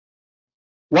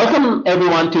Welcome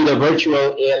everyone to the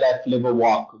virtual ALF Liver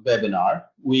Walk webinar.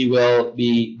 We will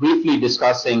be briefly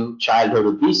discussing childhood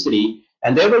obesity,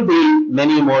 and there will be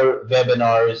many more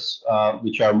webinars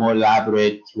which are more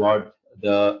elaborate throughout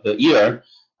the year.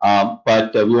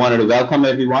 But we wanted to welcome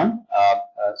everyone.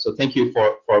 So thank you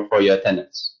for your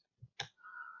attendance.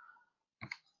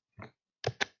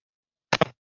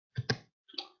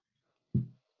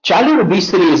 Childhood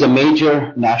obesity is a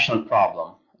major national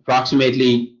problem.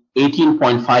 Approximately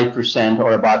 18.5%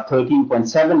 or about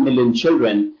 13.7 million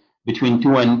children between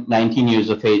 2 and 19 years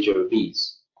of age are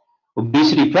obese.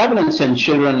 Obesity prevalence in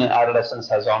children and adolescents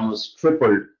has almost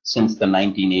tripled since the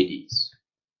 1980s.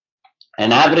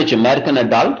 An average American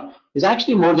adult is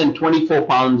actually more than 24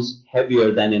 pounds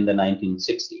heavier than in the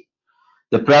 1960s.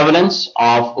 The prevalence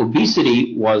of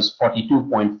obesity was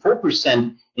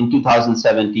 42.4% in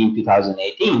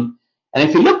 2017-2018. And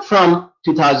if you look from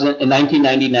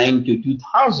 1999 to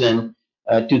 2000,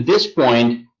 to this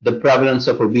point, the prevalence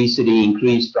of obesity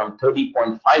increased from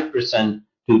 30.5%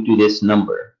 to this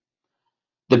number.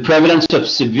 The prevalence of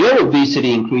severe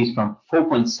obesity increased from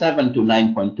 4.7 to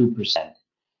 9.2%.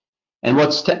 And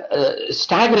what's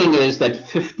staggering is that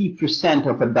 50%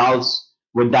 of adults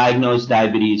with diagnosed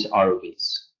diabetes are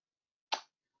obese.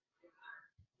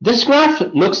 This graph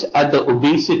looks at the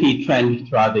obesity trend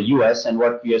throughout the US, and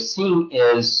what we are seeing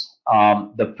is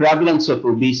the prevalence of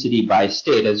obesity by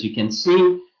state. As you can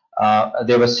see,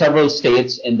 there were several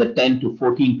states in the 10 to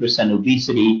 14%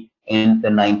 obesity in the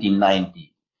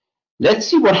 1990s. Let's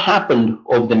see what happened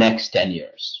over the next 10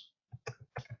 years.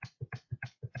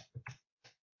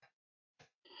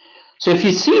 So if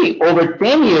you see over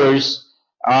 10 years,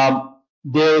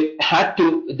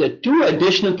 the two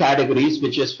additional categories,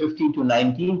 which is 15 to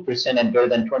 19% and greater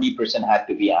than 20%, had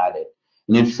to be added.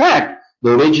 And in fact,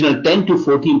 the original 10 to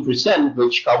 14%,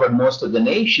 which covered most of the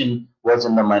nation, was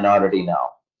in the minority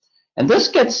now. And this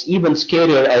gets even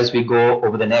scarier as we go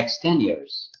over the next 10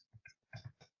 years.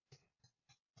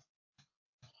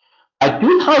 By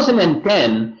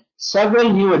 2010,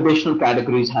 several new additional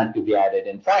categories had to be added.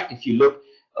 In fact, if you look,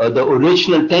 the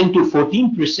original 10 to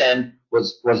 14%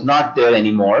 was not there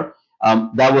anymore.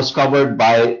 That was covered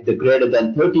by the greater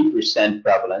than 30%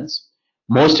 prevalence.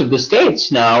 Most of the states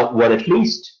now were at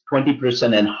least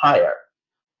 20% and higher.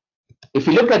 If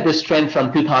you look at this trend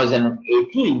from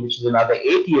 2018, which is another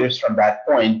 8 years from that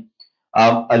point,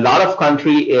 a lot of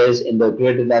country is in the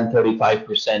greater than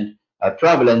 35%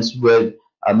 prevalence, with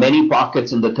many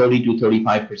pockets in the 30 to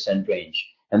 35% range.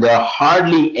 And there are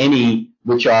hardly any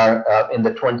which are in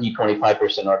the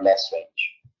 20-25% or less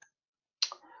range.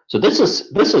 So this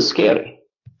is scary.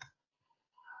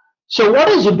 So what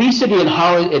is obesity and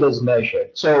how it is measured?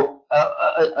 So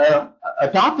a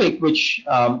topic which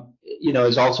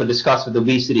is also discussed with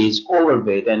obesity is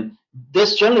overweight, and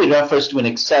this generally refers to an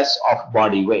excess of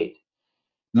body weight.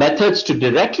 Methods to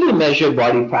directly measure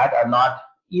body fat are not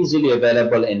easily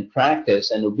available in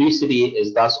practice, and obesity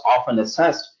is thus often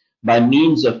assessed by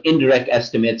means of indirect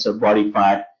estimates of body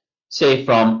fat, say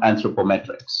from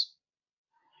anthropometrics.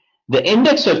 The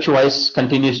index of choice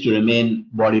continues to remain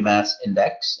body mass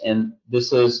index, and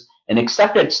this is an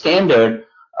accepted standard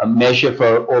measure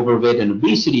for overweight and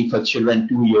obesity for children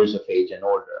 2 years of age and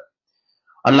older.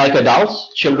 Unlike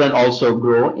adults, children also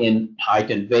grow in height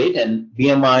and weight, and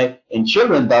BMI in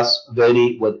children thus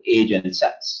vary with age and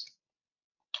sex.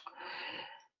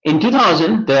 In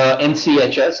 2000, the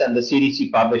NCHS and the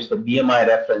CDC published the BMI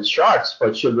reference charts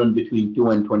for children between 2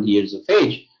 and 20 years of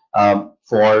age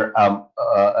for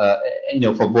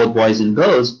both boys and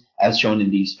girls, as shown in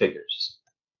these figures.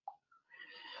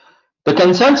 The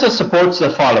consensus supports the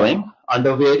following.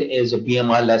 Underweight is a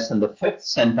BMI less than the 5th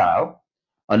centile.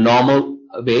 A normal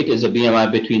weight is a BMI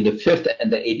between the 5th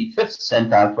and the 85th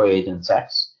centile for age and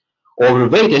sex.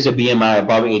 Overweight is a BMI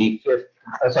above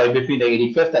between the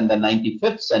 85th and the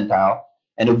 95th centile,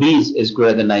 and obese is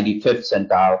greater than 95th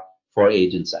centile for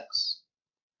age and sex.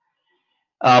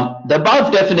 The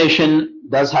above definition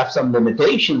does have some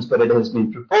limitations, but it has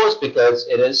been proposed because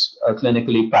it is a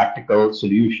clinically practical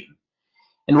solution.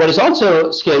 And what is also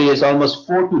scary is almost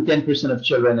 4 to 10% of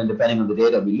children, and depending on the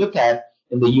data we look at,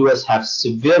 in the US have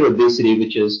severe obesity,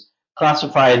 which is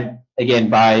classified again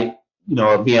by a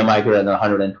BMI greater than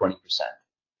 120%.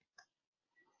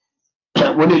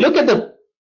 When we look at the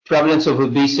prevalence of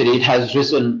obesity, it has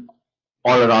risen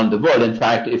all around the world. In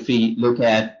fact, if we look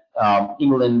at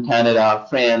England, Canada,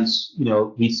 France,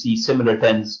 we see similar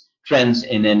trends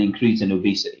in an increase in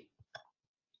obesity.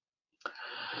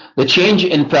 The change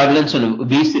in prevalence of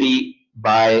obesity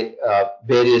by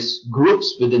various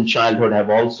groups within childhood have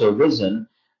also risen.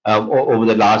 over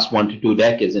the last 1 to 2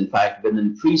 decades. In fact,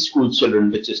 within preschool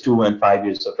children, which is 2 and 5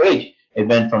 years of age, it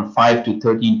went from 5 to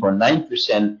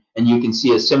 13.9%, and you can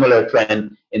see a similar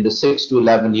trend in the 6 to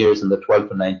 11 years and the 12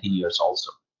 to 19 years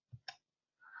also.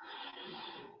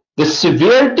 The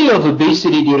severity of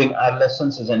obesity during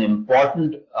adolescence is an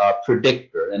important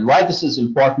predictor. And why this is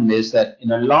important is that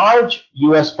in a large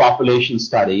US population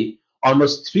study,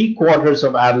 almost 3/4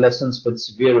 of adolescents with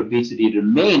severe obesity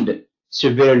remained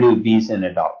severely obese in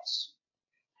adults.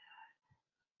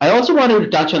 I also wanted to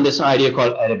touch on this idea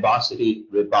called adipocity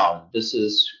rebound. This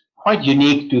is quite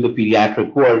unique to the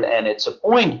pediatric world, and it's a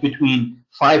point between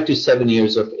 5 to 7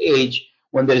 years of age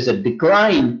when there is a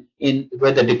decline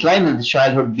where the decline in the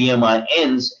childhood BMI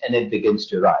ends and it begins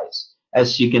to rise,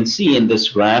 as you can see in this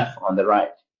graph on the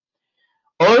right.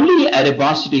 Early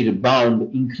adipocity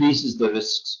rebound increases the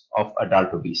risks of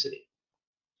adult obesity.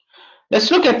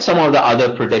 Let's look at some of the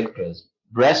other predictors.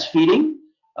 Breastfeeding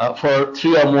for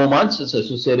 3 or more months is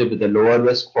associated with a lower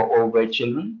risk for overweight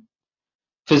children.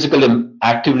 Physical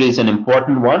activity is an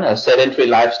important one. A sedentary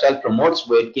lifestyle promotes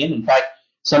weight gain. In fact,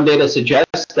 some data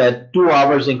suggests that 2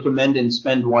 hours increment in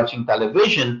spent watching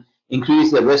television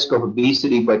increase the risk of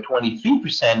obesity by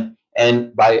 23%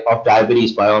 and of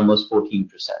diabetes by almost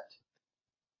 14%.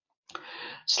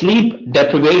 Sleep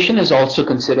deprivation is also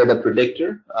considered a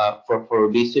predictor for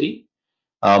obesity.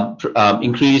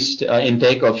 Increased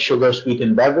intake of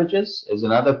sugar-sweetened beverages is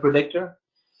another predictor.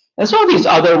 And some of these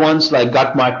other ones like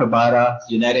gut microbiota,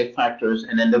 genetic factors,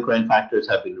 and endocrine factors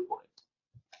have been reported.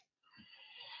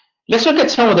 Let's look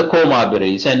at some of the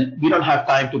comorbidities, and we don't have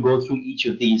time to go through each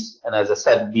of these. And as I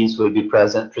said, these will be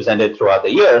presented throughout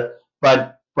the year.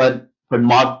 But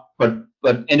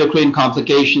endocrine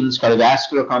complications,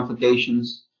 cardiovascular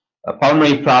complications,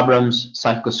 pulmonary problems,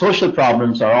 psychosocial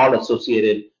problems are all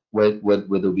associated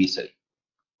with obesity.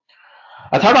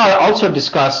 I thought I'd also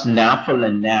discuss NAFL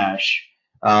and NASH,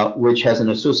 which has an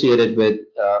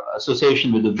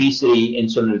association with obesity,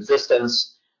 insulin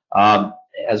resistance,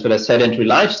 as well as sedentary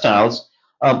lifestyles.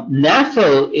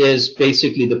 NAFL is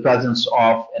basically the presence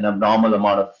of an abnormal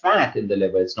amount of fat in the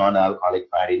liver. It's non-alcoholic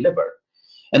fatty liver.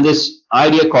 And this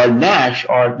idea called NASH,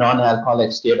 or non-alcoholic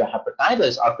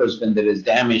steatohepatitis, occurs when there is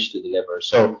damage to the liver.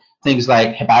 So things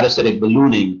like hepatocytic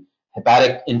ballooning,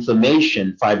 hepatic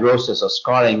inflammation, fibrosis, or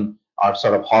scarring are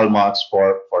sort of hallmarks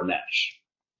for NASH.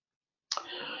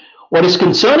 What is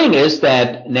concerning is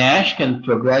that NASH can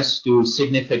progress to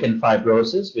significant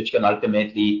fibrosis, which can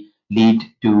ultimately lead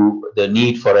to the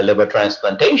need for a liver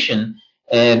transplantation.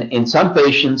 And in some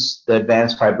patients, the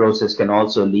advanced fibrosis can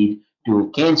also lead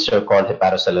to cancer called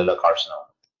hepatocellular carcinoma.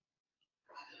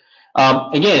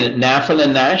 Again, NAFL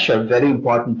and NASH are very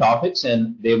important topics,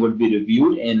 and they would be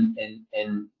reviewed in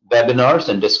webinars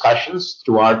and discussions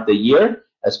throughout the year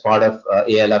as part of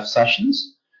ALF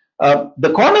sessions.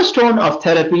 The cornerstone of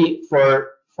therapy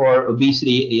for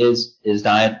obesity is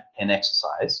diet and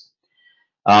exercise.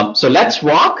 So let's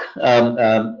walk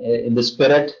in the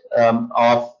spirit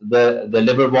of the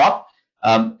liver walk.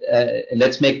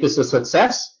 Let's make this a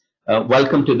success.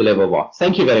 Welcome to the liver walk.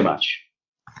 Thank you very much.